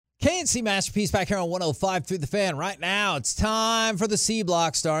KNC Masterpiece back here on 105 through the Fan. Right now, it's time for the C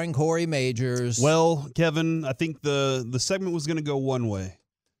Block starring Corey Majors. Well, Kevin, I think the segment was going to go one way,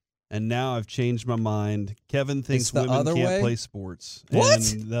 and now I've changed my mind. Kevin thinks women can't play sports.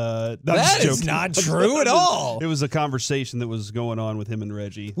 What? And, that is not true at all. It was a conversation that was going on with him and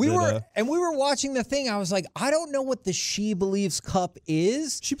Reggie. We were watching the thing. I was like, I don't know what the She Believes Cup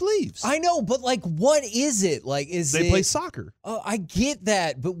is. She believes. I know, but like, what is it? Like, they play soccer? Oh, I get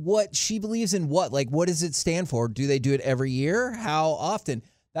that, but what She Believes in what? Like, what does it stand for? Do they do it every year? How often?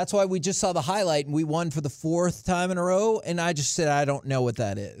 That's why we just saw the highlight and we won for the 4th time in a row. And I just said, I don't know what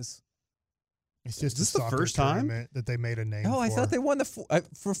that is. It's just is this the first time that they made a name for. I thought they won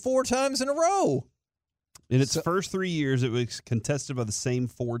for 4 times in a row. In its first 3 years, it was contested by the same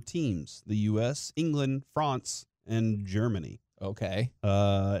 4 teams: the U.S., England, France, and Germany. Okay.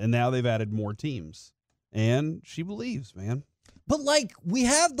 And now they've added more teams. And she believes, man. But like, we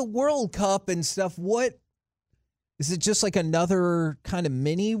have the World Cup and stuff. What? Is it just like another kind of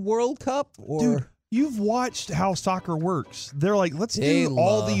mini World Cup? Or Dude, you've watched how soccer works. They're like, let's do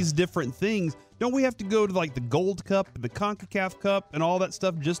all these different things. Don't we have to go to like the Gold Cup, the CONCACAF Cup, and all that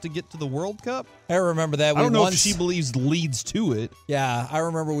stuff just to get to the World Cup? I remember that. I don't know if She Believes leads to it. Yeah, I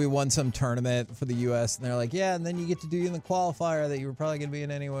remember we won some tournament for the U.S., and they're like, yeah, and then you get to do in the qualifier that you were probably going to be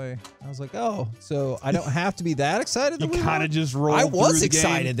in anyway. I was like, oh, so I don't have to be that excited? You kind of just roll. I was the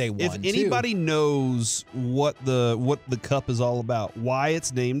excited game. they won. If anybody knows what the cup is all about, why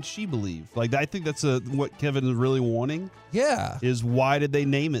it's named She Believes, like I think that's what Kevin is really wanting. Yeah, is why did they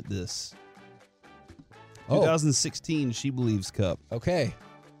name it this? 2016 She Believes Cup. Okay.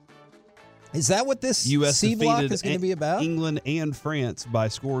 Is that what this U.S. C Block is going to be about? England and France by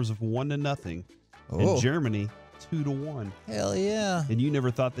scores of 1-0, and Germany 2-1. Hell yeah! And you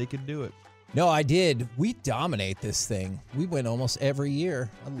never thought they could do it. No, I did. We dominate this thing. We win almost every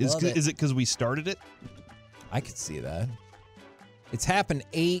year. I love it. Is it because we started it? I could see that. It's happened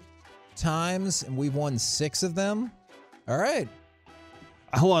 8 times, and we've won 6 of them. All right.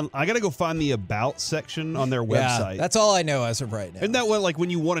 Hold on, I gotta go find the About section on their website. That's all I know as of right now. Isn't that what, like, when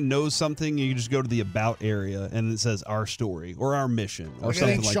you want to know something, you just go to the About area and it says our story or our mission or something like that?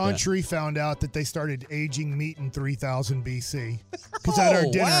 I think Sean Tree found out that they started aging meat in 3000 BC. Because at our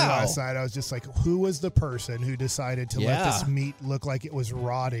dinner last night, I was just like, who was the person who decided to let this meat look like it was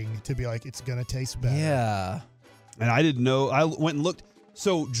rotting to be like, it's gonna taste better? Yeah. And I didn't know. I went and looked.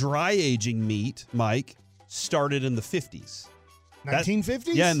 So dry aging meat, Mike, started in the 50s.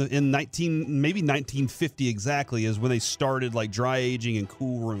 1950s? Yeah, in 1950 exactly is when they started like dry aging in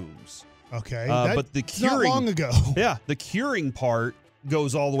cool rooms. Okay, but the curing, not long ago. Yeah, the curing part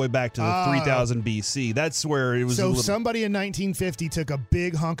goes all the way back to the 3000 BC. That's where it was. So somebody in 1950 took a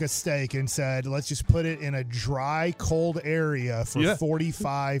big hunk of steak and said, "Let's just put it in a dry, cold area for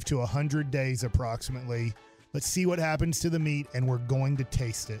 45 to 100 days approximately. Let's see what happens to the meat, and we're going to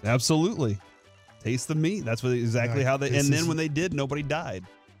taste it." Absolutely. Taste the meat. That's exactly how they. And then when they did, nobody died,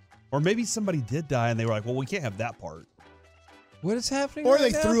 or maybe somebody did die, and they were like, "Well, we can't have that part." What is happening? Or right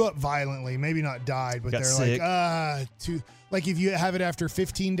they now? threw up violently. Maybe not died, but Got they're sick. like, like if you have it after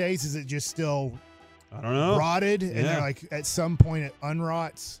 15 days, is it just still? I don't know. Rotted, and they're like, at some point it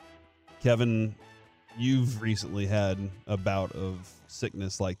unrots. Kevin, you've recently had a bout of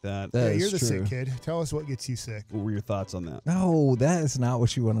sickness like that. You're the sick kid. Tell us what gets you sick. What were your thoughts on that? No, that is not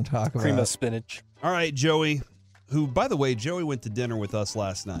what you want to talk about. Cream of spinach. All right, Joey, who, by the way, Joey went to dinner with us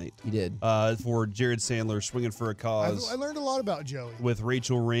last night. He did. For Jared Sandler, Swinging for a Cause. I learned a lot about Joey. With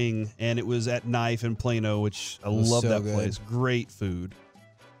Rachel Ring, and it was at Knife in Plano, which I love that place. Great food.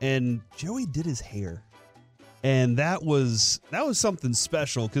 And Joey did his hair. And that was something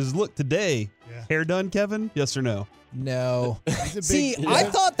special, because look, today, hair done, Kevin? Yes or no? No. See, I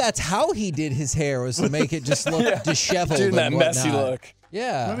thought that's how he did his hair, was to make it just look disheveled. Doing that messy look.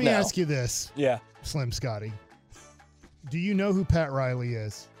 Yeah. Let me ask you this. Yeah. Slim Scotty. Do you know who Pat Riley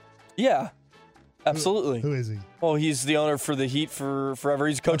is? Yeah. Absolutely. Who is he? Well, he's the owner for the Heat for forever.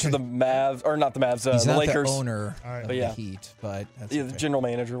 He's coach of the Mavs, or not the Mavs, He's the not Lakers. the owner of but the Heat, but that's the general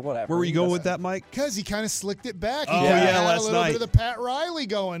manager, whatever. Where were you going with that, Mike? Because he kind of slicked it back. He Oh, kinda yeah, had last a little night. bit of the Pat Riley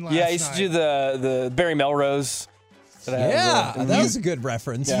going last night. Yeah, I used to do the Barry Melrose. Yeah, that was a good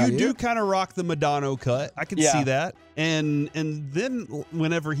reference. You do kind of rock the Madonna cut. I can see that. And then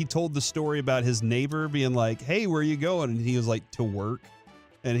whenever he told the story about his neighbor being like, "Hey, where are you going?" and he was like, "To work,"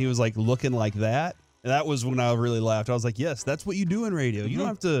 and he was like looking like that. And that was when I really laughed. I was like, "Yes, that's what you do in radio. You don't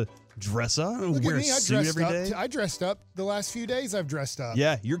have to dress up. Look Wear at me. a I suit dressed every up. day. I dressed up the last few days. I've dressed up.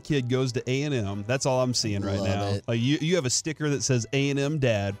 Yeah, your kid goes to A&M. That's all I'm seeing right Love now. it. Like you have a sticker that says A&M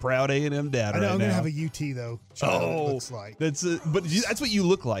Dad, proud A&M Dad. I know. right I'm now. gonna have a UT though. Child, it looks like. That's what you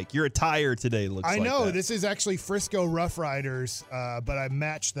look like. Your attire today looks. I like know that. this is actually Frisco Rough Riders, but I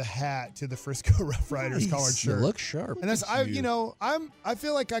matched the hat to the Frisco Rough Riders Nice. collared You shirt. look sharp. And that's at you. I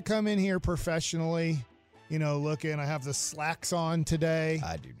feel like I come in here professionally, looking. I have the slacks on today.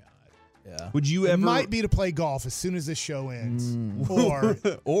 I do not. Yeah. Would you It ever might be to play golf as soon as this show ends,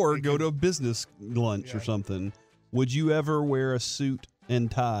 or go to a business lunch or Yeah. something? Would you ever wear a suit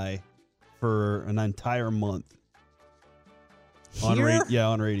and tie for an entire month? Here? On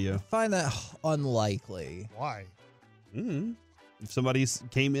radio. I find that unlikely. why? Mm-hmm. If somebody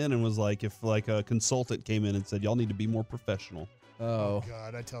came in and was like, if like a consultant came in and said, y'all need to be more professional. Oh.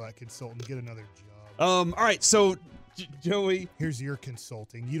 God, I tell that consultant, get another job. All right, so Joey, Here's your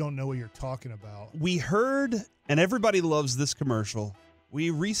consulting. You don't know what you're talking about. we heard, and everybody loves this commercial. We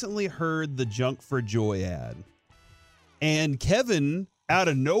recently heard the Junk for Joy ad. And Kevin, out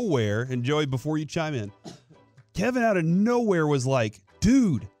of nowhere, and Joey, before you chime in, Kevin out of nowhere was like,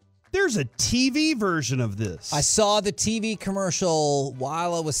 dude, there's a TV version of this. I saw the TV commercial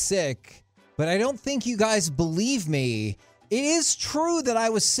while I was sick, but I don't think you guys believe me. It is true that I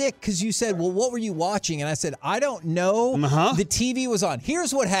was sick because you said, well, what were you watching? And I said, I don't know. Uh-huh. The TV was on.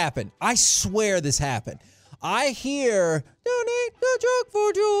 Here's what happened. I swear this happened. I hear, donate the Junk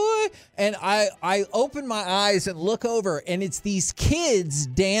for Joy. And I open my eyes and look over, and it's these kids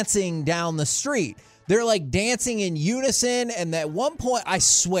dancing down the street. They're like dancing in unison. And at one point, I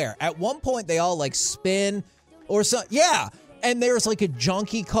swear, at one point, they all like spin or something. Yeah. And there's like a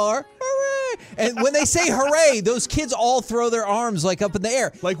junkie car. Hooray! And when they say hooray, those kids all throw their arms like up in the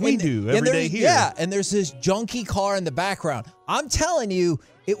air. Like we do every day here. Yeah. And there's this junkie car in the background. I'm telling you,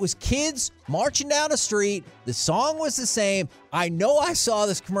 it was kids marching down a street. The song was the same. I know I saw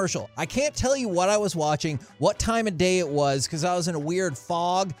this commercial. I can't tell you what I was watching, what time of day it was, because I was in a weird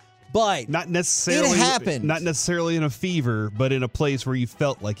fog. But not necessarily it happened. Not necessarily in a fever, but in a place where you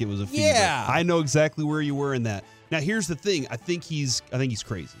felt like it was a fever. Yeah. I know exactly where you were in that. Now here's the thing. I think he's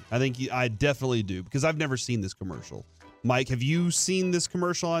crazy. I definitely do, because I've never seen this commercial. Mike, have you seen this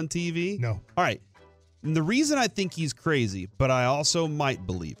commercial on TV? No. All right. And the reason I think he's crazy, but I also might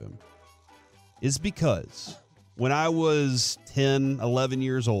believe him, is because when I was 10, 11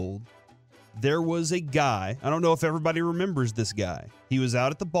 years old, there was a guy, I don't know if everybody remembers this guy. He was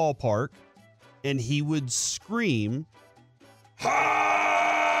out at the ballpark, and he would scream,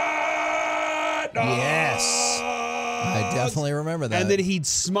 hot dog! Yes. I definitely remember that. And then he'd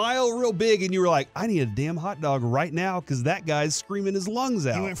smile real big, and you were like, I need a damn hot dog right now because that guy's screaming his lungs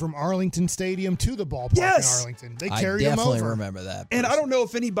out. He went from Arlington Stadium to the ballpark Yes! in Arlington. They I carried him definitely over. remember that. And I person. don't know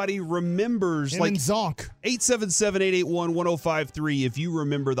if anybody remembers, Him like and Zonk. 877-881-1053, if you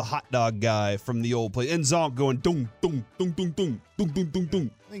remember the hot dog guy from the old place. And Zonk going, dum, dum, dum, dum, dum, dum, dum, dum, dum.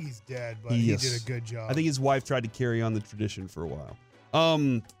 I think he's dead, but Yes. he did a good job. I think his wife tried to carry on the tradition for a while.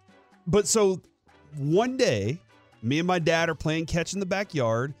 But so one day, me and my dad are playing catch in the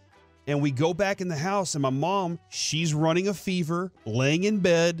backyard, and we go back in the house, and my mom, she's running a fever, laying in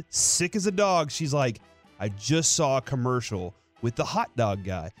bed, sick as a dog. She's like, I just saw a commercial with the hot dog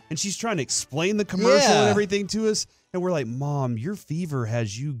guy. And she's trying to explain the commercial Yeah. and everything to us. And we're like, Mom, your fever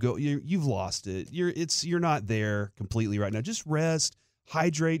has you go. You've lost it. You're not there completely right now. Just rest,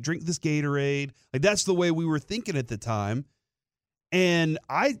 hydrate, drink this Gatorade. Like, that's the way we were thinking at the time. And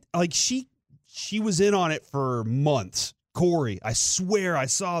she was in on it for months. Corey, I swear I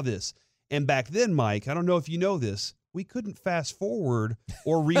saw this. And back then, Mike, I don't know if you know this, we couldn't fast forward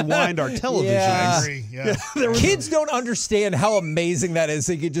or rewind our television. Yeah. I agree. Yeah. Kids don't understand how amazing that is.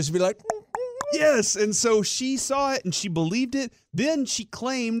 They could just be like, Yes, and so she saw it and she believed it. Then she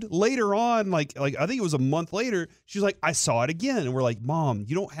claimed later on, like I think it was a month later, she's like, I saw it again. And we're like, Mom,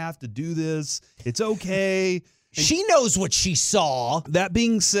 you don't have to do this. It's okay. she knows what she saw. That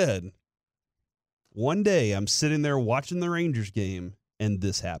being said, one day I'm sitting there watching the Rangers game, and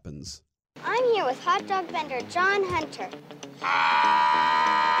this happens. I'm here with hot dog vendor John Hunter.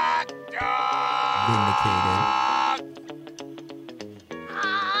 Hot dogs!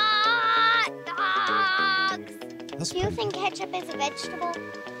 That's Do you pretty think ketchup is a vegetable?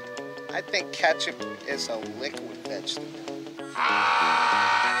 I think ketchup is a liquid vegetable.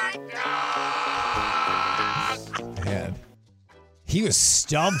 Man. He was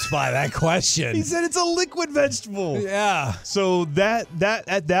stumped by that question. He said it's a liquid vegetable. Yeah. So that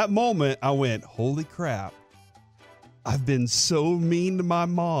at that moment, I went, holy crap. I've been so mean to my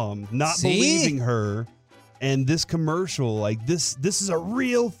mom, not See? believing her. And this commercial, like this is a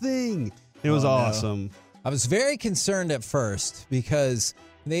real thing. It was awesome. I was very concerned at first because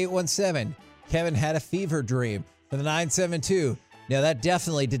in the 817, Kevin had a fever dream. For the 972, now that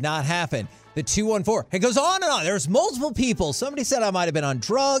definitely did not happen. The 214, it goes on and on. There's multiple people. Somebody said I might have been on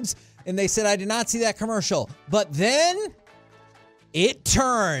drugs, and they said I did not see that commercial. But then it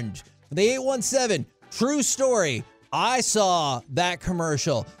turned. For the 817, true story. I saw that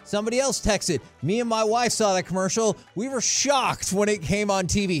commercial. Somebody else texted. Me and my wife saw that commercial. We were shocked when it came on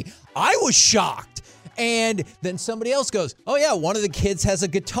TV. I was shocked. And then somebody else goes, oh, yeah, one of the kids has a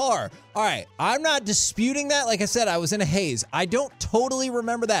guitar. All right, I'm not disputing that. Like I said, I was in a haze. I don't totally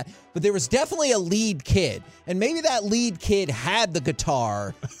remember that. But there was definitely a lead kid. And maybe that lead kid had the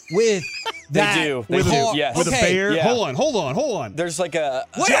guitar with that. They do, yes. With a bear. Yeah. Hold on. There's like a...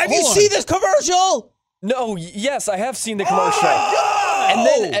 Wait, have you seen this commercial? No, yes, I have seen the commercial. Oh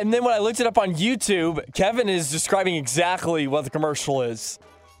my God! And then when I looked it up on YouTube, Kevin is describing exactly what the commercial is.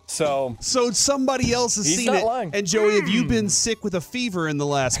 So somebody else has he's seen not it. lying. And Joey, have you been sick with a fever in the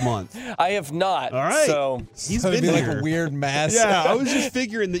last month? I have not. All right. So he's It'd been be here. like a weird mess. Yeah, I was just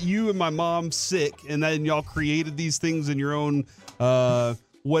figuring that you and my mom's sick, and then y'all created these things in your own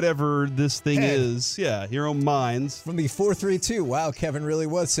whatever this thing is. Yeah, your own minds. From the 432, wow, Kevin really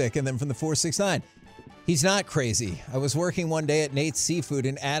was sick. And then from the 469, he's not crazy. I was working one day at Nate's Seafood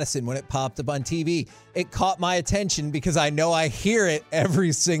in Addison when it popped up on TV. It caught my attention because I know I hear it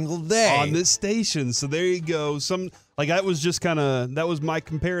every single day. On this station. So there you go. That was just that was my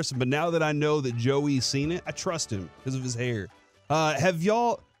comparison. But now that I know that Joey's seen it, I trust him because of his hair.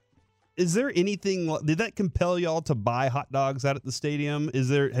 Is there anything, did that compel y'all to buy hot dogs out at the stadium?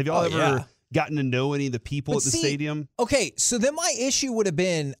 Have y'all ever gotten to know any of the people at the stadium? Okay, so then my issue would have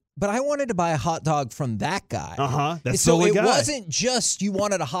been, but I wanted to buy a hot dog from that guy. That's so the only it guy. wasn't just you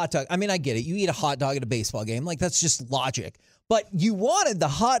wanted a hot dog. I mean, I get it. You eat a hot dog at a baseball game. Like, that's just logic. But you wanted the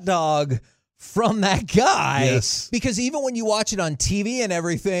hot dog from that guy. Yes. Because even when you watch it on TV and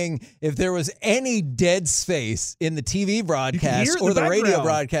everything, if there was any dead space in the TV broadcast or the radio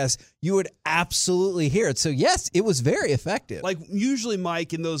broadcast, you would absolutely hear it. So, yes, it was very effective. Like, usually,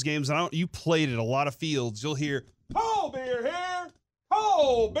 Mike, in those games, you played at a lot of fields, you'll hear, cold beer here,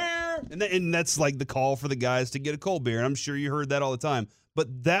 cold beer. And that's like the call for the guys to get a cold beer. And I'm sure you heard that all the time.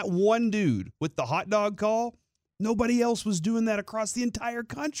 But that one dude with the hot dog call, nobody else was doing that across the entire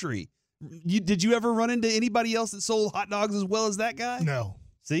country. Did you ever run into anybody else that sold hot dogs as well as that guy? No.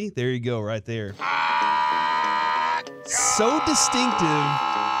 See, there you go, right there. So distinctive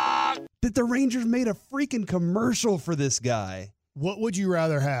that the Rangers made a freaking commercial for this guy. What would you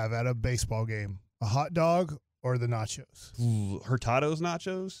rather have at a baseball game? A hot dog or the nachos? Ooh, Hurtado's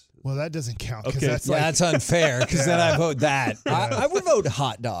nachos? Well, that doesn't count. Okay. That's unfair because then I vote that. I would vote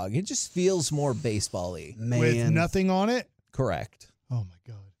hot dog. It just feels more baseball-y. Man. With nothing on it? Correct. Oh, my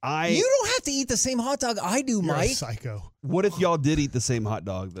God. You don't have to eat the same hot dog I do, You're Mike. a psycho. What if y'all did eat the same hot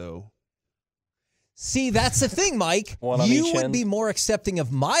dog, though? See, that's the thing, Mike. One on You each would end. be more accepting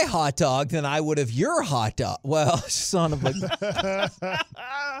of my hot dog than I would of your hot dog. Well, son of a...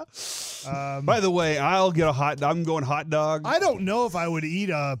 By the way, I'm going hot dog. I don't know if I would eat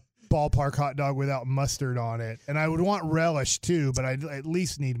a ballpark hot dog without mustard on it. And I would want relish, too, but I'd at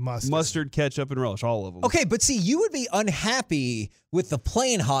least need mustard. Mustard, ketchup, and relish, all of them. Okay, but see, you would be unhappy with the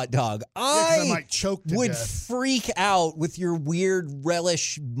plain hot dog. 'cause I might choke to would death. freak out with your weird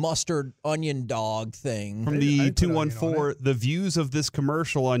relish mustard onion dog thing. From I the didn't put onion on 214, the views of this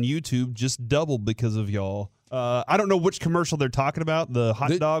commercial on YouTube just doubled because of y'all. I don't know which commercial they're talking about, the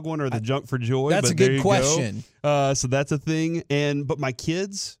hot dog one or the Junk for Joy. That's but a good there you question. Go. So that's a thing. But my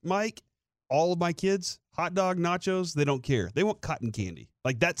kids, Mike, all of my kids, hot dog, nachos, they don't care. They want cotton candy.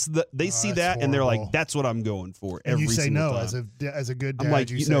 Like they see that's that and they're like, horrible. that's what I'm going for And every you say single no time. as a good dad. I'm like,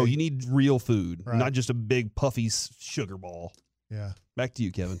 you no, say, you need real food, Right. not just a big puffy sugar ball. Yeah. Back to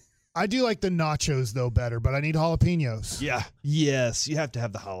you, Kevin. I do like the nachos, though, better, but I need jalapenos. Yeah. Yes, you have to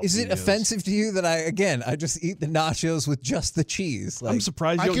have the jalapenos. Is it offensive to you that I just eat the nachos with just the cheese? I'm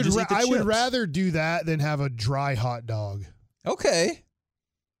surprised you don't just eat the I would chips. rather do that than have a dry hot dog. Okay.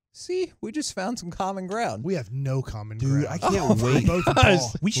 See, we just found some common ground. We have no common Dude, ground. I can't We're wait. both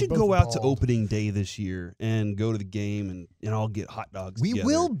appalled. We We're should both go out to appalled. opening day this year and go to the game and I'll get hot dogs We together.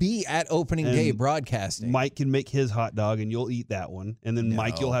 will be at opening And day broadcasting. Mike can make his hot dog and you'll eat that one. And then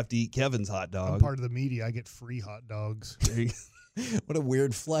Mike, No. you'll have to eat Kevin's hot I'm dog. part of the media. I get free hot dogs. There you go. What a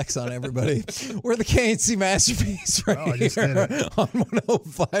weird flex on everybody. We're the KNC Masterpiece right Oh, I just here did it. on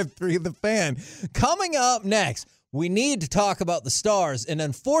 105.3 The Fan. Coming up next, we need to talk about the Stars. And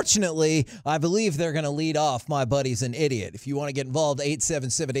unfortunately, I believe they're going to lead off My Buddy's an Idiot. If you want to get involved,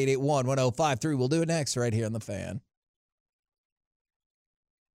 877-881-1053. We'll do it next right here on The Fan.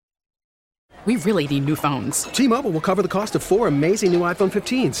 We really need new phones. T-Mobile will cover the cost of 4 amazing new iPhone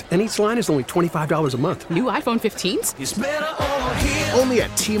 15s, and each line is only $25 a month. New iPhone 15s? It's better over here. Only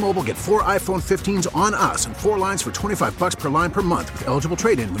at T-Mobile, get 4 iPhone 15s on us and 4 lines for $25 per line per month with eligible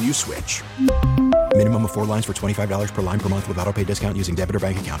trade-in when you switch. Minimum of 4 lines for $25 per line per month with autopay discount using debit or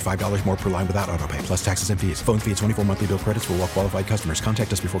bank account. $5 more per line without autopay, plus taxes and fees. Phone fee at 24 monthly bill credits for well-qualified customers.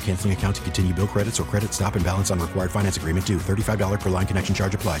 Contact us before canceling account to continue bill credits or credit stop and balance on required finance agreement due. $35 per line connection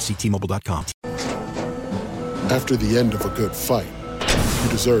charge applies. See T-Mobile.com. After the end of a good fight, you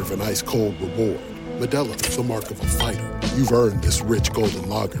deserve an ice-cold reward. Modelo is the mark of a fighter. You've earned this rich golden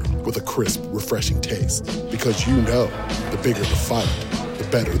lager with a crisp, refreshing taste. Because you know, the bigger the fight, the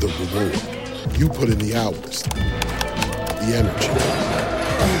better the reward. You put in the hours, the energy,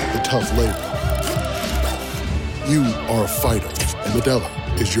 the tough labor. You are a fighter, and Modelo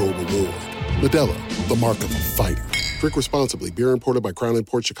is your reward. Modelo, the mark of a fighter. Drink responsibly. Beer imported by Crown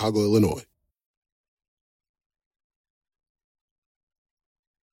Imports, Chicago, Illinois.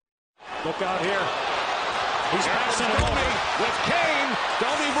 Look out here. He's passing it Domi with Kane.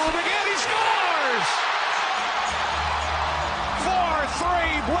 Domi moving in. He scores!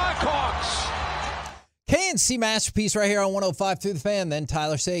 4-3 Blackhawks. KNC masterpiece right here on 105 through The Fan. Then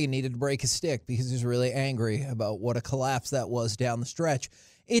Tyler Seguin needed to break his stick because he was really angry about what a collapse that was down the stretch.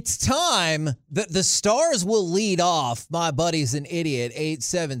 It's time that the Stars will lead off My Buddy's an Idiot,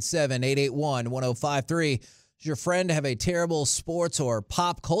 877-881-1053. Does your friend have a terrible sports or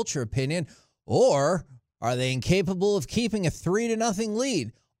pop culture opinion, or are they incapable of keeping a 3-0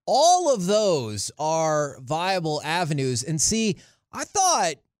 lead? All of those are viable avenues. And see, I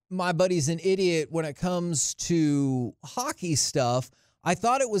thought My Buddy's an Idiot when it comes to hockey stuff. I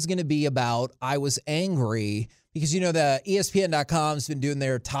thought it was going to be about I was angry because, you know, the ESPN.com's been doing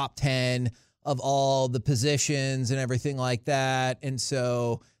their top 10 of all the positions and everything like that. And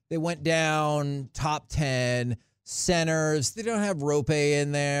so they went down top 10 centers. They don't have Rope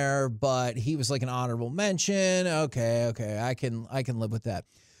in there, but he was like an honorable mention. Okay, I can live with that.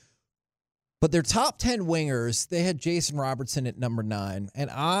 But their top 10 wingers, they had Jason Robertson at number 9, and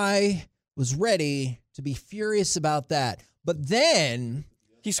I was ready to be furious about that. But then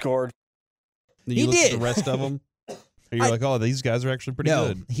he scored. Then you look at the rest of them, and you're like, oh, these guys are actually pretty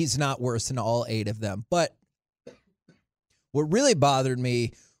good. No, he's not worse than all 8 of them. But what really bothered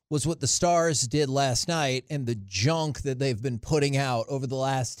me was what the Stars did last night and the junk that they've been putting out over the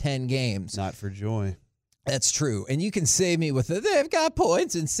last 10 games. Not for joy. That's true. And you can save me with it. They've got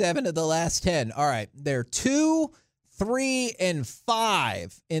points in 7 of the last 10. All right. They're 2, 3, and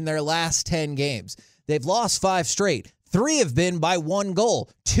 5 in their last 10 games. They've lost 5 straight. 3 have been by 1 goal.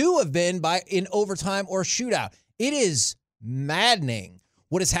 2 have been by in overtime or shootout. It is maddening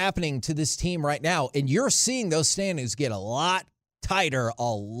what is happening to this team right now. And you're seeing those standings get a lot tighter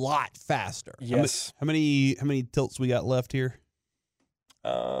a lot faster. Yes. How many tilts we got left here?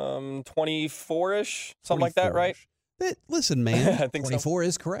 24-ish, something like that, right? Listen, man. I think 24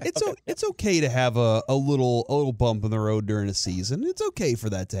 is correct. It's okay to have a little bump in the road during a season. It's okay for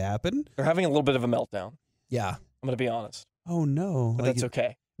that to happen. They're having a little bit of a meltdown. Yeah. I'm going to be honest. Oh no. But that's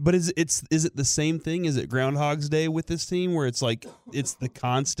okay. But is it the same thing? Is it Groundhog's Day with this team where it's like it's the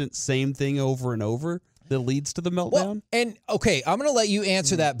constant same thing over and over that leads to the meltdown? Well, and okay, I'm going to let you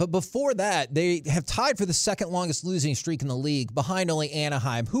answer that. But before that, they have tied for the second longest losing streak in the league, behind only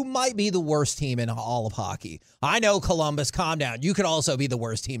Anaheim, who might be the worst team in all of hockey. I know, Columbus, calm down. You could also be the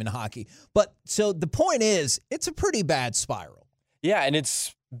worst team in hockey. But so the point is, it's a pretty bad spiral. Yeah, and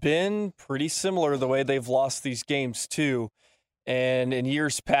it's been pretty similar the way they've lost these games too. And in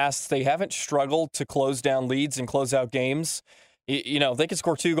years past, they haven't struggled to close down leads and close out games. You know, they could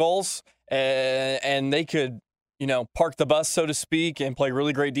score 2 goals and they could, park the bus, so to speak, and play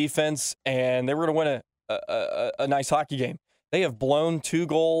really great defense, and they were going to win a nice hockey game. They have blown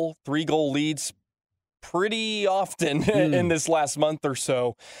 2-goal, 3-goal leads pretty often in this last month or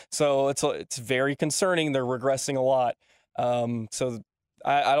so. So it's very concerning. They're regressing a lot. So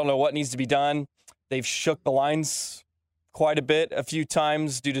I don't know what needs to be done. They've shook the lines quite a bit a few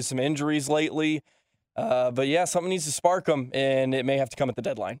times due to some injuries lately. But yeah, something needs to spark them, and it may have to come at the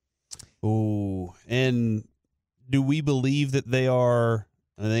deadline. Oh, and do we believe that they are?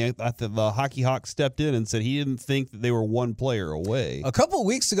 I thought the Hockey Hawk stepped in and said he didn't think that they were 1 player away. A couple of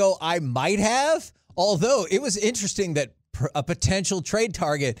weeks ago, I might have, although it was interesting that a potential trade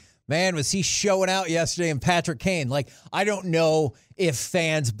target man, was he showing out yesterday. And Patrick Kane, like, I don't know if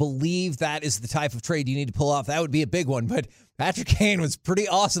fans believe that is the type of trade you need to pull off. That would be a big one. But Patrick Kane was pretty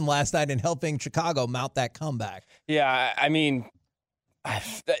awesome last night in helping Chicago mount that comeback. Yeah, I mean,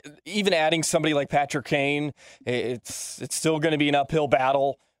 even adding somebody like Patrick Kane, it's still going to be an uphill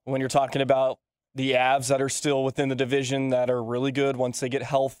battle when you're talking about the Avs that are still within the division that are really good once they get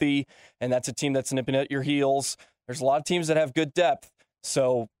healthy, and that's a team that's nipping at your heels. There's a lot of teams that have good depth,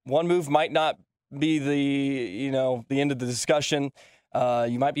 so one move might not be the end of the discussion.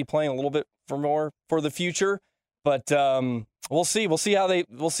 You might be playing a little bit for more for the future, but we'll see. We'll see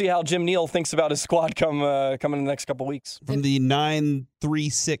how Jim Neal thinks about his squad coming in the next couple weeks. From the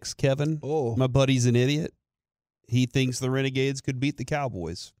 936, Kevin. Oh, my buddy's an idiot. He thinks the Renegades could beat the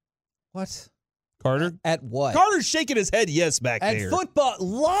Cowboys. What? Carter? At what? Carter's shaking his head yes back there. At football.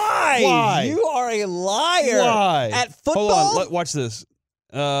 Lie. Why? You are a liar. Why? At football? Hold on. Watch this.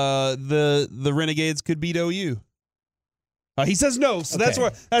 The Renegades could beat OU. He says no, so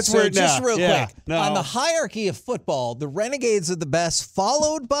okay. that's where just real quick. No. On the hierarchy of football, the Renegades are the best,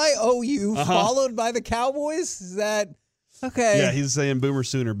 followed by OU, followed by the Cowboys. Is that okay? Yeah, he's saying Boomer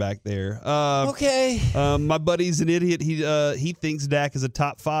Sooner back there. Okay. My buddy's an idiot. He thinks Dak is a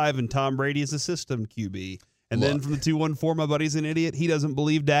top 5 and Tom Brady is a system QB. And then from the 214, my buddy's an idiot. He doesn't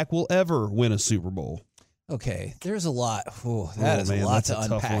believe Dak will ever win a Super Bowl. Okay, there's a lot. That is a lot to unpack.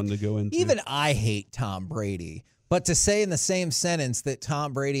 That's a tough one to go into. Even I hate Tom Brady. But to say in the same sentence that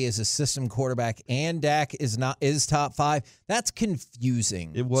Tom Brady is a system quarterback and Dak is top 5, that's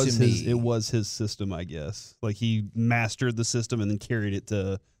confusing. It was to his. me. It was his system, I guess. Like he mastered the system and then carried it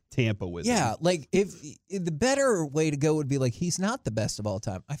to Tampa with him. Yeah, like if the better way to go would be like he's not the best of all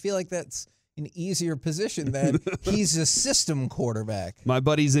time. I feel like that's an easier position than he's a system quarterback. My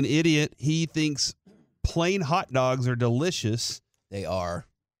buddy's an idiot. He thinks plain hot dogs are delicious. They are.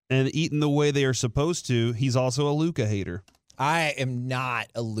 And eaten the way they are supposed to. He's also a Luka hater. I am not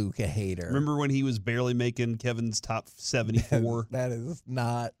a Luka hater. Remember when he was barely making Kevin's top 74? That is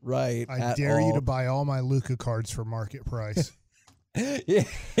not right. I dare you to buy all my Luka cards for market price.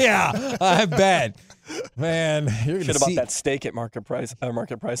 Yeah, I bet. Man, you're gonna should have bought that steak at market price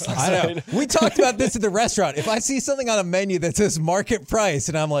last night. We talked about this at the restaurant. If I see something on a menu that says market price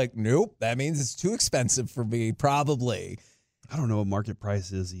and I'm like, nope, that means it's too expensive for me, probably. I don't know what market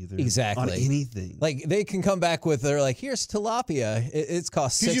price is either. Exactly. On anything. Like, they can come back with, they're like, here's tilapia. It's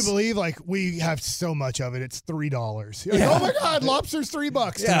cost $6. Could you believe, like, we have so much of it, it's $3. You're like, oh, my God, lobster's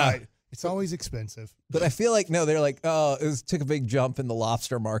 $3 tonight. It's always expensive. But I feel like, no, they're like, oh, took a big jump in the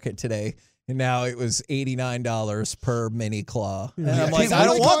lobster market today. And now it was $89 per mini claw. And I'm like, I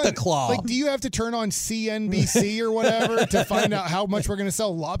don't want the claw. Like, do you have to turn on CNBC or whatever to find out how much we're going to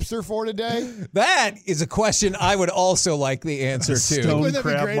sell lobster for today? That is a question I would also like the answer to. Wouldn't that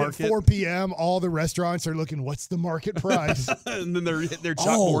be great? Market. At 4 p.m., all the restaurants are looking, what's the market price? And then they're hitting their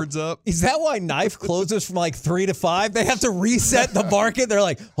chalkboards up. Is that why Knife closes from like 3 to 5? They have to reset the market. They're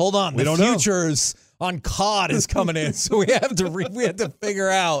like, hold on, the futures on cod is coming in, so we have to figure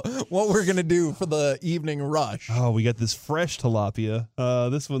out what we're gonna do for the evening rush. Oh, we got this fresh tilapia.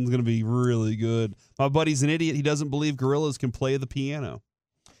 This one's gonna be really good. My buddy's an idiot. He doesn't believe gorillas can play the piano.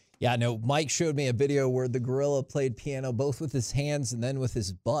 Yeah, no. Mike showed me a video where the gorilla played piano both with his hands and then with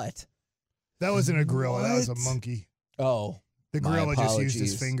his butt. That wasn't a gorilla. That was a monkey. Oh. The gorilla just used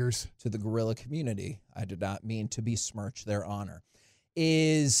his fingers. To the gorilla community. I did not mean to besmirch their honor.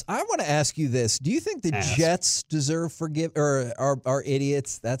 I want to ask you this. Do you think the Jets deserve or are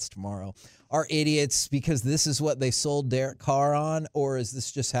idiots? That's tomorrow. Are idiots because this is what they sold Derek Carr on, or is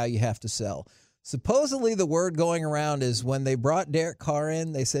this just how you have to sell? Supposedly the word going around is when they brought Derek Carr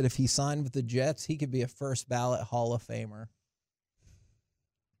in, they said if he signed with the Jets, he could be a first ballot Hall of Famer.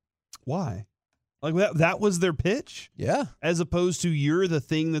 Why? Like that was their pitch? Yeah. As opposed to you're the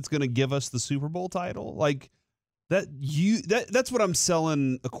thing that's going to give us the Super Bowl title? Like that's what I'm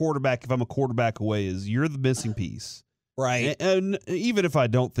selling a quarterback if I'm a quarterback away is you're the missing piece. Right. And even if I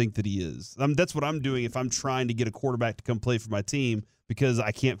don't think that he is, that's what I'm doing if I'm trying to get a quarterback to come play for my team because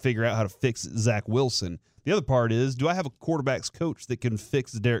I can't figure out how to fix Zach Wilson. The other part is, do I have a quarterback's coach that can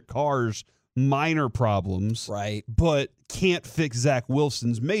fix Derek Carr's minor problems, right, but can't fix Zach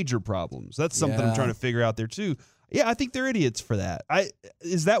Wilson's major problems? That's something I'm trying to figure out there too. Yeah, I think they're idiots for that.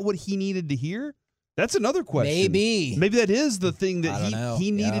 Is that what he needed to hear? That's another question. Maybe that is the thing that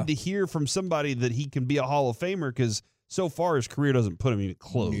he needed to hear from somebody that he can be a Hall of Famer because so far his career doesn't put him even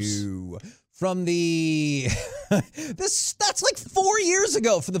close. No. From the that's like 4 years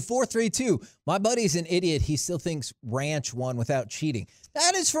ago for the 4-3-2. My buddy's an idiot. He still thinks Ranch won without cheating.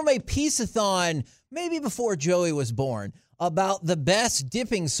 That is from a Peace-a-thon maybe before Joey was born. about the best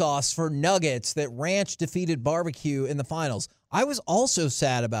dipping sauce for nuggets that ranch defeated barbecue in the finals. I was also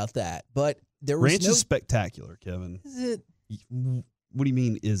sad about that, but there was ranch is spectacular, Kevin. Is it? What do you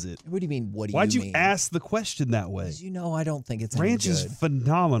mean, is it? What do you mean, what do Why'd you you mean? ask the question that way? Because I don't think it's ranch any is good.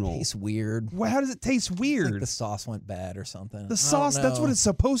 phenomenal. It tastes weird. Well, how does it taste weird? Like the sauce went bad or something. The sauce, that's what it's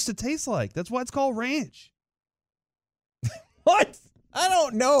supposed to taste like. That's why it's called ranch. What? I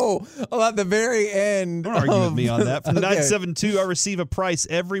don't know about the very end. Don't argue with me on that. From the 972, I receive a price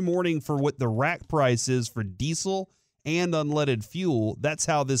every morning for what the rack price is for diesel and unleaded fuel. That's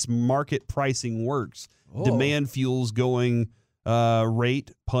how this market pricing works. Oh. Demand fuel's going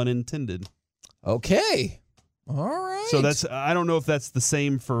rate, pun intended. Okay. All right. So I don't know if that's the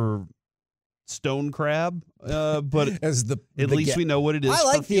same for stone crab, but at least we know what it is. I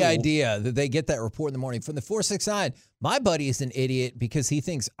like for the fuel. idea that they get that report in the morning. From the 469, my buddy is an idiot because he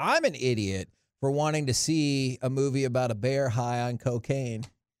thinks I'm an idiot for wanting to see a movie about a bear high on cocaine.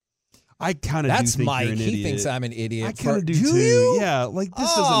 I kind of do think Mike. you're an idiot. He thinks I'm an idiot. I kind of do you? too. Yeah, like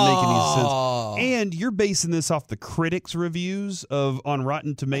this doesn't make any sense. And you're basing this off the critics' reviews on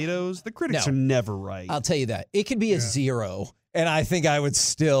Rotten Tomatoes. The critics are never right. I'll tell you that. It could be a 0, and I think I would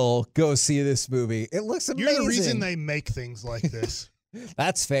still go see this movie. It looks amazing. You're the reason they make things like this.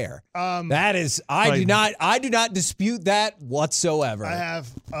 That's fair. That is, I do not dispute that whatsoever. I have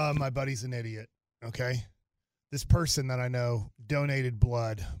my buddy's an idiot. Okay, this person that I know donated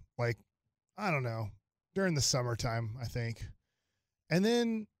blood, like I don't know, during the summertime, I think, and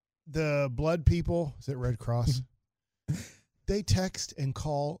then the blood people, is it Red Cross? They text and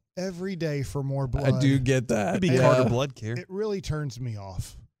call every day for more blood. I do get that. It'd be Carter Blood Care. It really turns me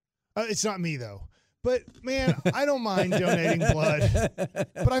off. It's not me though. But, man, I don't mind donating blood.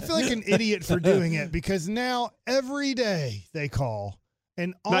 But I feel like an idiot for doing it because now every day they call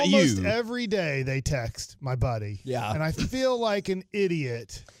and almost every day they text my buddy. Yeah. And I feel like an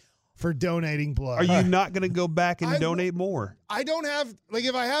idiot for donating blood. Are you not going to go back and donate more? I don't have, like,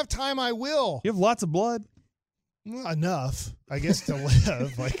 if I have time, I will. You have lots of blood. Well, enough, I guess, to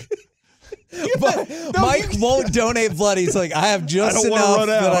live. Like. Mike won't donate blood. He's like, I have just enough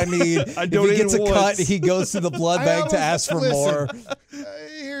that I need. If he gets a cut, he goes to the blood bank to ask for more.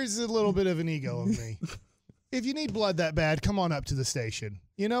 Here's a little bit of an ego of me. If you need blood that bad, come on up to the station.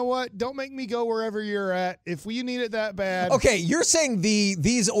 You know what? Don't make me go wherever you're at. If you need it that bad. Okay, you're saying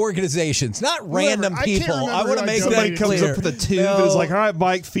these organizations, not random people. I want to make that clear. Somebody comes up with a tube and is like, all right,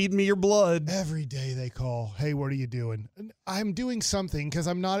 Mike, feed me your blood. Every day they call, hey, what are you doing? I'm doing something because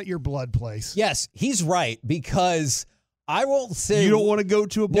I'm not at your blood place. Yes, he's right, because I won't say. You don't want to go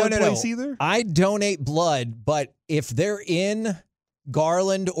to a blood place either? I donate blood, but if they're in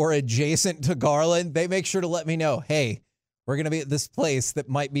Garland or adjacent to Garland, they make sure to let me know, hey, we're going to be at this place that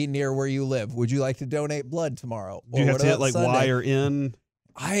might be near where you live. Would you like to donate blood tomorrow? Do you have to hit like Sunday? wire in?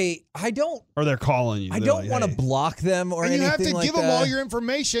 I don't. Or they're calling you. I don't want to block them or anything like that. And you have to give them all your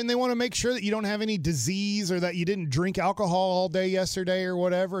information. They want to make sure that you don't have any disease or that you didn't drink alcohol all day yesterday or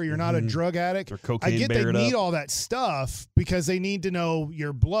whatever. You're not a drug addict. Or cocaine. I get they need all that stuff because they need to know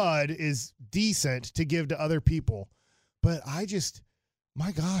your blood is decent to give to other people. But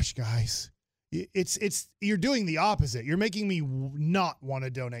my gosh, guys. It's you're doing the opposite. You're making me not want to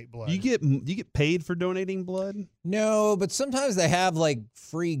donate blood. You get paid for donating blood? No, but sometimes they have like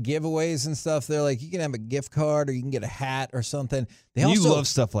free giveaways and stuff. They're like, you can have a gift card or you can get a hat or something. You love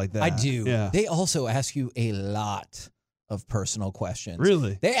stuff like that. I do. Yeah. They also ask you a lot of personal questions.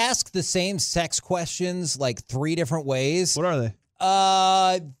 Really? They ask the same sex questions like 3 different ways. What are they?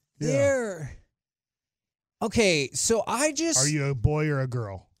 They're okay. So Are you a boy or a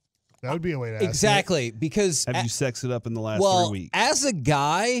girl? That would be a way to ask. Exactly, because have you sexed it up in the last 3 weeks? As a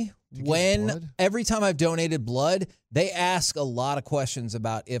guy, every time I've donated blood, they ask a lot of questions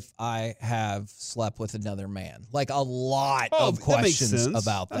about if I have slept with another man. Like a lot of questions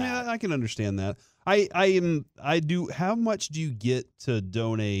about that. I mean, I can understand that. I do. How much do you get to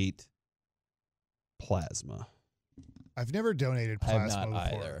donate plasma? I've never donated plasma I have not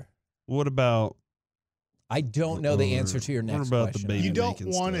before. either. What about? I don't know the answer to your next question. The baby you don't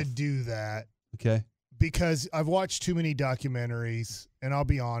want to stuff? do that. Okay. Because I've watched too many documentaries, and I'll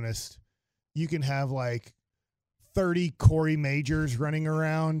be honest, you can have like 30 Corey Majors running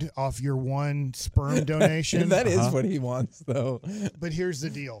around off your one sperm donation. That is what he wants, though. But here's the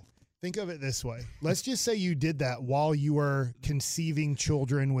deal. Think of it this way. Let's just say you did that while you were conceiving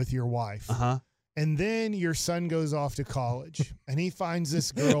children with your wife. Uh-huh. And then your son goes off to college and he finds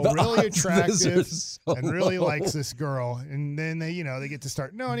this girl really attractive and really likes this girl. And then they get to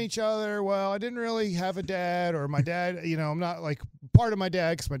start knowing each other. Well, I didn't really have a dad, or my dad, I'm not like part of my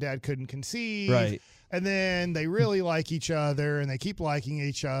dad because my dad couldn't conceive. Right. And then they really like each other, and they keep liking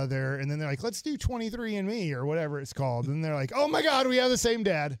each other. And then they're like, let's do 23andMe or whatever it's called. And they're like, oh, my God, we have the same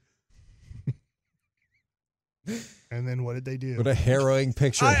dad. And then what did they do? What a harrowing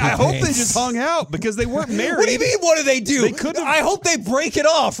picture. I hope they just hung out because they weren't married. What do you mean, what do they do? They couldn't. I hope they break it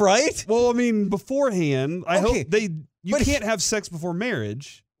off, right? Well, I mean, beforehand, I hope you can't have sex before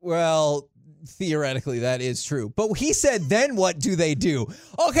marriage. Well, theoretically, that is true. But he said, then what do they do?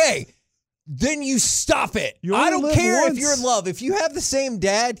 Okay. Then you stop it. I don't care if you're in love. If you have the same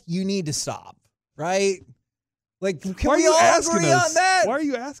dad, you need to stop, right? Like, can we all agree on that? Why are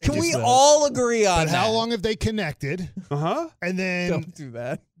you asking? Can we all agree on that? How long have they connected? And then don't do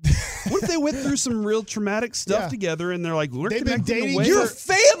that. What if they went through some real traumatic stuff together and they're like, we're They've been connecting dating your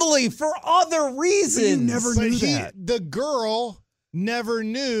family for other reasons. You never knew that. The girl never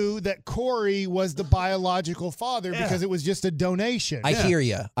knew that Corey was the biological father because it was just a donation. I hear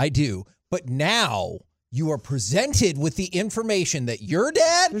you. I do. But now you are presented with the information that your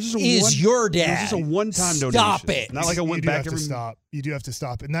dad is your dad. It's just a one-time donation. Stop it. Not like I went back every stop. You do have to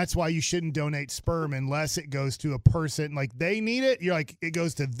stop. And that's why you shouldn't donate sperm unless it goes to a person. Like, they need it. You're like, it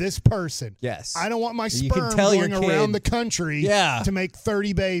goes to this person. Yes. I don't want my You can sperm tell going your kid, around the country to make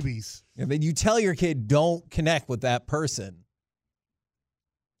 30 babies. And then you tell your kid, don't connect with that person.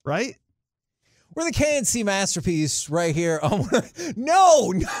 Right? We're the KNC Masterpiece right here.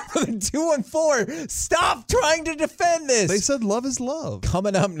 No, for the 214. Stop trying to defend this. They said love is love.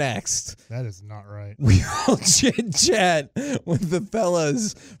 Coming up next. That is not right. We will chit-chat with the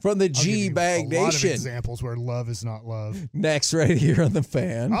fellas from the G-Bag Nation. A lot of examples where love is not love. Next, right here on The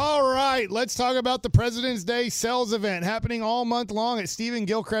Fan. All right, let's talk about the President's Day sales event happening all month long at Stephen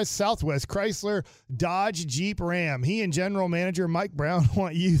Gilchrist Southwest Chrysler Dodge Jeep Ram. He and General Manager Mike Brown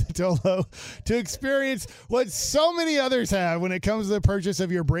want you, the Tolo, to experience what so many others have when it comes to the purchase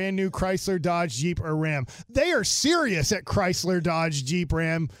of your brand new Chrysler Dodge Jeep or Ram. They are serious at Chrysler Dodge Jeep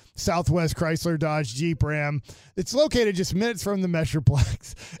Ram, Southwest Chrysler Dodge Jeep Ram. It's located just minutes from the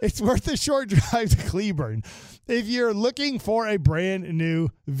Metroplex. It's worth a short drive to Cleburne. If you're looking for a brand new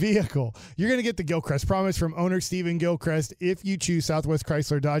vehicle, you're going to get the Gilchrist promise from owner Stephen Gilchrist. If you choose Southwest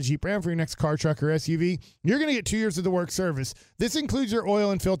Chrysler Dodge Jeep Ram for your next car, truck, or SUV, you're going to get 2 years of the work service. This includes your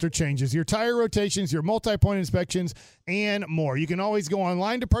oil and filter changes, your tire rotations, your multi-point inspections, and more. You can always go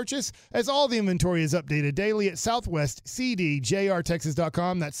online to purchase, as all the inventory is updated daily at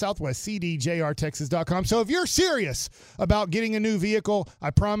southwestcdjrtexas.com. That's southwestcdjrtexas.com. So if you're serious about getting a new vehicle, I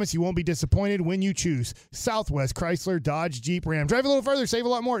promise you won't be disappointed when you choose Southwest Chrysler Dodge Jeep Ram. Drive a little further, save a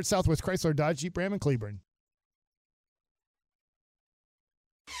lot more at Southwest Chrysler Dodge Jeep Ram in Cleburne.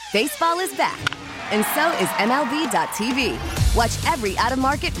 Baseball is back, and so is MLB.tv. Watch every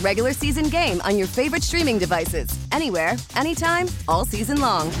out-of-market regular season game on your favorite streaming devices, anywhere, anytime, all season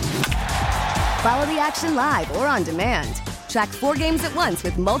long. Follow the action live or on demand. Track 4 games at once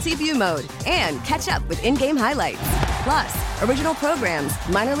with multi-view mode and catch up with in-game highlights. Plus, original programs,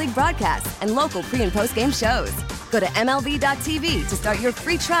 minor league broadcasts, and local pre- and post-game shows. Go to MLB.tv to start your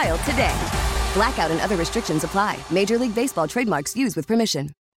free trial today. Blackout and other restrictions apply. Major League Baseball trademarks used with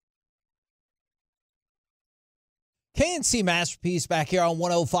permission. KNC Masterpiece back here on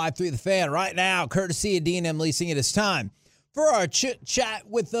 105.3 The Fan right now, courtesy of D&M Leasing. It is time for our chit-chat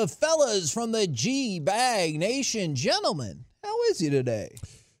with the fellas from the G-Bag Nation. Gentlemen, how is you today?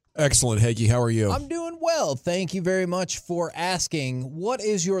 Excellent, Hagee. How are you? I'm doing well. Thank you very much for asking. What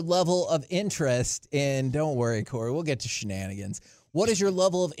is your level of interest in, don't worry, Corey, we'll get to shenanigans. What is your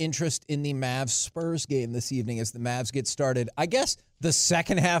level of interest in the Mavs-Spurs game this evening as the Mavs get started? I guess the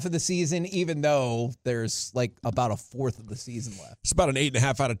second half of the season, even though there's like about a fourth of the season left. It's about an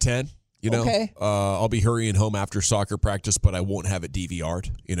 8.5 out of 10. You know, okay. I'll be hurrying home after soccer practice, but I won't have it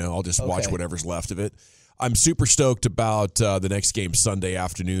DVR'd. You know, I'll just watch whatever's left of it. I'm super stoked about the next game Sunday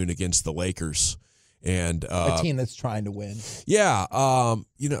afternoon against the Lakers. And a team that's trying to win. Yeah.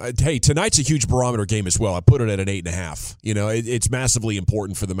 You know, hey, tonight's a huge barometer game as well. I put it at an 8.5. You know, it's massively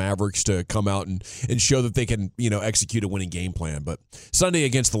important for the Mavericks to come out and show that they can, you know, execute a winning game plan. But Sunday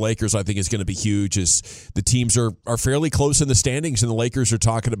against the Lakers, I think, is going to be huge as the teams are fairly close in the standings, and the Lakers are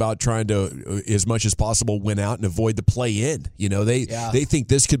talking about trying to, as much as possible, win out and avoid the play-in. You know, they think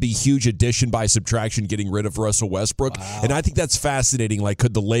this could be huge addition by subtraction, getting rid of Russell Westbrook. Wow. And I think that's fascinating. Like,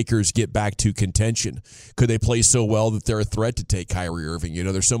 could the Lakers get back to contention? Could they play so well that they're a threat to take Kyrie Irving? You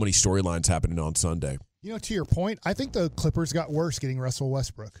know, there's so many storylines happening on Sunday. To your point, I think the Clippers got worse getting Russell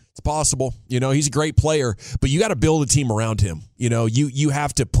Westbrook. It's possible. He's a great player, but you got to build a team around him. You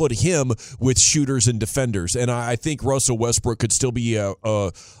have to put him with shooters and defenders. And I think Russell Westbrook could still be a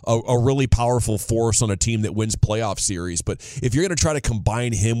really powerful force on a team that wins playoff series. But if you're going to try to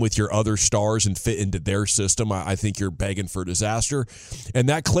combine him with your other stars and fit into their system, I think you're begging for disaster. And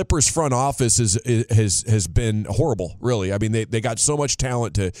that Clippers front office has been horrible, really. I mean, they got so much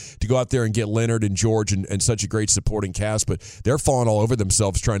talent to go out there and get Leonard and George and such a great supporting cast, but they're falling all over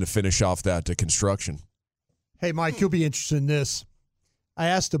themselves trying to finish off that construction. Hey, Mike, you'll be interested in this. I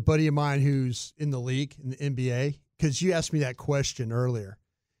asked a buddy of mine who's in the league, in the NBA, because you asked me that question earlier.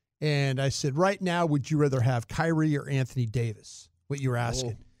 And I said, right now, would you rather have Kyrie or Anthony Davis? What you were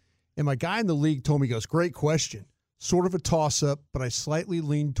asking. Oh. And my guy in the league told me, he goes, great question. Sort of a toss-up, but I slightly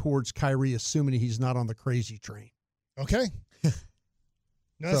lean towards Kyrie, assuming he's not on the crazy train. Okay.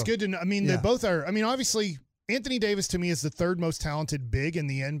 No, that's good to know. I mean, they both are. I mean, obviously, Anthony Davis to me is the third most talented big in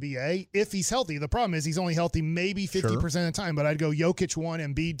the NBA if he's healthy. The problem is he's only healthy maybe 50% of the time, but I'd go Jokic 1,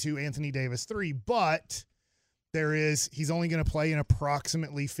 Embiid 2, Anthony Davis 3. But he's only going to play in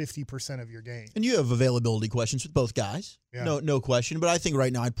approximately 50% of your game. And you have availability questions with both guys. Yeah. No question. But I think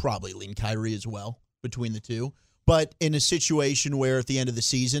right now I'd probably lean Kyrie as well between the two. But in a situation where at the end of the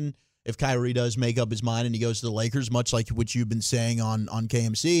season, if Kyrie does make up his mind and he goes to the Lakers, much like what you've been saying on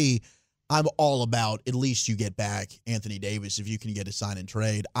KMC, I'm all about at least you get back Anthony Davis if you can get a sign and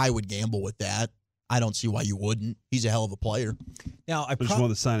trade. I would gamble with that. I don't see why you wouldn't. He's a hell of a player. Now, I just want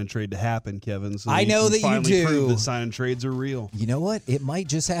the sign and trade to happen, Kevin. So I know that you do. Prove that sign and trades are real. You know what? It might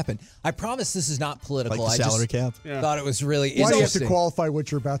just happen. I promise this is not political. Like the salary cap. Thought it was really interesting. Why do you have to qualify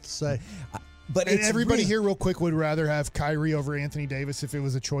what you're about to say? But everybody here real quick would rather have Kyrie over Anthony Davis if it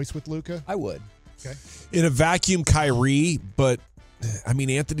was a choice with Luka? I would. Okay. In a vacuum, Kyrie, but I mean,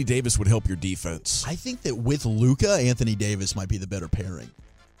 Anthony Davis would help your defense. I think that with Luka, Anthony Davis might be the better pairing.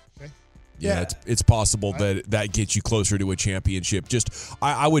 Yeah, it's possible that gets you closer to a championship.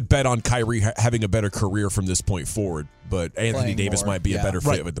 I would bet on Kyrie having a better career from this point forward, but Anthony Davis might be a better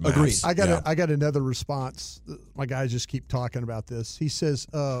fit with the Mavs. Agreed. I got another response. My guys just keep talking about this. He says,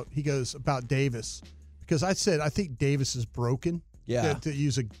 he goes about Davis, because I said I think Davis is broken. Yeah. To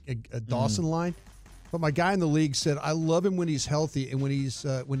use a Dawson line, but my guy in the league said I love him when he's healthy and when he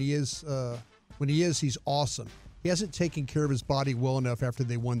is, he's awesome. He hasn't taken care of his body well enough after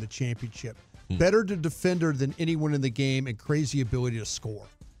they won the championship. Better to defender than anyone in the game and crazy ability to score.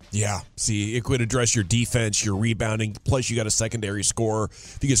 Yeah. See, it could address your defense, your rebounding. Plus, you got a secondary scorer.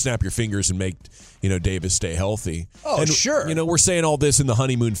 If you could snap your fingers and make, Davis stay healthy. Oh, and, sure. We're saying all this in the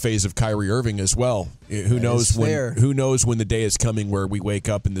honeymoon phase of Kyrie Irving as well. Who knows when the day is coming where we wake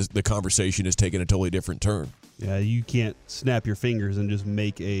up and the conversation is taking a totally different turn. Yeah, you can't snap your fingers and just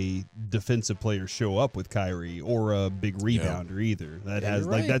make a defensive player show up with Kyrie or a big rebounder either.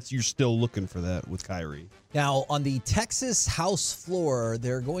 You're still looking for that with Kyrie. Now, on the Texas House floor,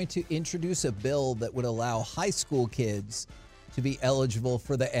 they're going to introduce a bill that would allow high school kids to be eligible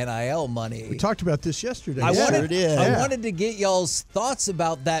for the NIL money. We talked about this yesterday. I wanted to get y'all's thoughts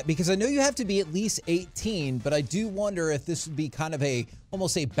about that because I know you have to be at least 18, but I do wonder if this would be kind of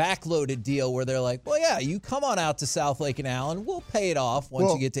almost a backloaded deal where they're like, well, yeah, you come on out to South Lake and Allen. We'll pay it off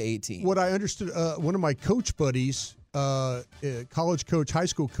once you get to 18. What I understood, one of my coach buddies, college coach, high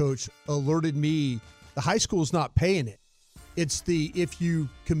school coach, alerted me the high school is not paying it. It's if you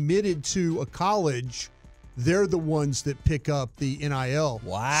committed to a college, they're the ones that pick up the NIL.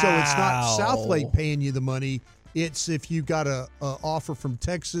 Wow. So it's not South Lake paying you the money. It's if you got a offer from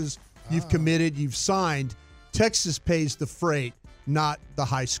Texas, you've committed, you've signed, Texas pays the freight, not the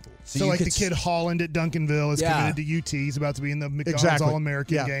high school. So like the kid Holland at Duncanville is committed to UT. He's about to be in the McDonald's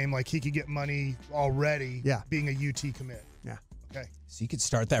All-American game. Like he could get money already being a UT commit. Yeah. Okay. So you could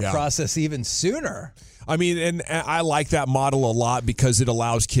start that process even sooner. I mean, and I like that model a lot because it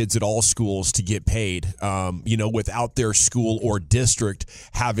allows kids at all schools to get paid, without their school or district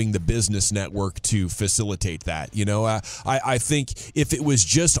having the business network to facilitate that. I think if it was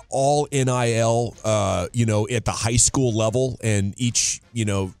just all NIL, at the high school level and each,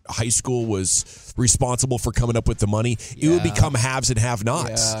 high school was responsible for coming up with the money, it would become haves and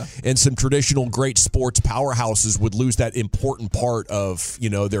have-nots. Yeah. And some traditional great sports powerhouses would lose that important part of,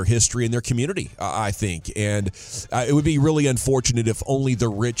 their history and their community, I think. And it would be really unfortunate if only the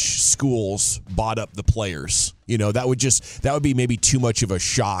rich schools bought up the players. That would be maybe too much of a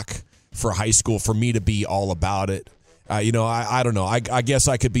shock for high school for me to be all about it. I don't know. I guess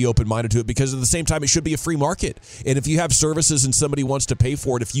I could be open-minded to it because at the same time, it should be a free market. And if you have services and somebody wants to pay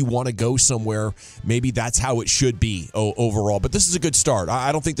for it, if you want to go somewhere, maybe that's how it should be overall. But this is a good start.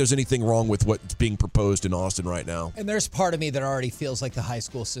 I don't think there's anything wrong with what's being proposed in Austin right now. And there's part of me that already feels like the high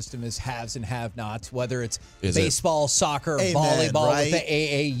school system is haves and have-nots, whether it's baseball, soccer, volleyball, right? With the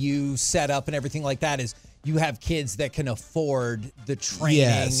AAU setup and everything like that, is you have kids that can afford the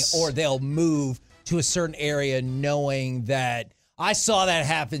training or they'll move to a certain area knowing that I saw that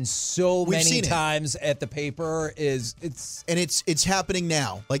happen so many times at the paper. It's happening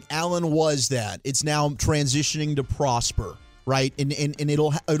now. Like Allen was that. It's now transitioning to Prosper, right? And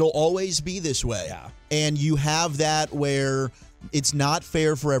it'll always be this way. Yeah. And you have that where it's not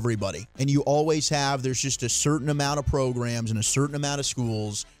fair for everybody. And you always have, there's just a certain amount of programs and a certain amount of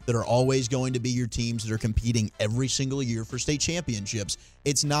schools that are always going to be your teams that are competing every single year for state championships.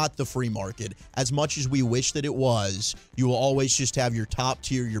 It's not the free market. As much as we wish that it was, you will always just have your top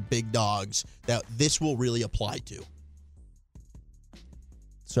tier, your big dogs that this will really apply to.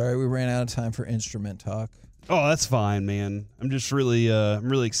 Sorry, we ran out of time for instrument talk. Oh, that's fine, man. I'm just really, I'm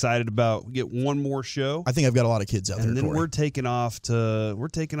really excited about. We get one more show. I think I've got a lot of kids out there. And then Corey. we're taking off to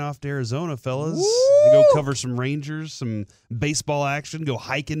Arizona, fellas. We go cover some Rangers, some baseball action, go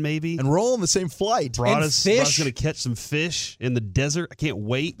hiking maybe, and roll on the same flight. Broada's going to catch some fish in the desert. I can't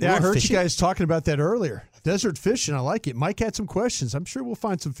wait. Yeah, I heard you guys talking about that earlier. Desert fishing, I like it. Mike had some questions. I'm sure we'll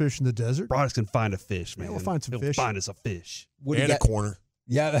find some fish in the desert. Broada's can find a fish, man. Yeah, we'll find some fish. Find us a fish and a corner.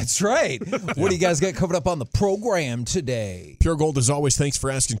 Yeah, that's right. What do you guys got coming up on the program today? Pure Gold, as always, thanks for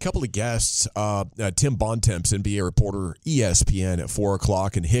asking. A couple of guests, Tim Bontemps, NBA reporter, ESPN at 4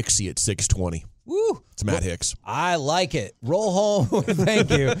 o'clock, and Hicksy at 6:20. Woo! It's Matt Hicks. I like it. Roll home.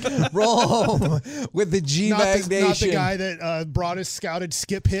 Thank you. Roll home with the G-Bag Nation. Not the guy that brought us scouted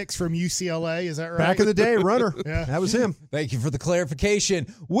Skip Hicks from UCLA. Is that right? Back in the day, runner. Yeah. That was him. Thank you for the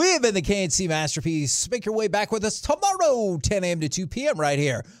clarification. We've been the KNC Masterpiece. Make your way back with us tomorrow, 10 a.m. to 2 p.m. right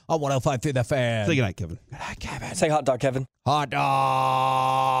here on 105.3 The Fan. Say goodnight, Kevin. Good night, Kevin. Say hot dog, Kevin. Hot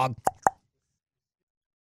dog.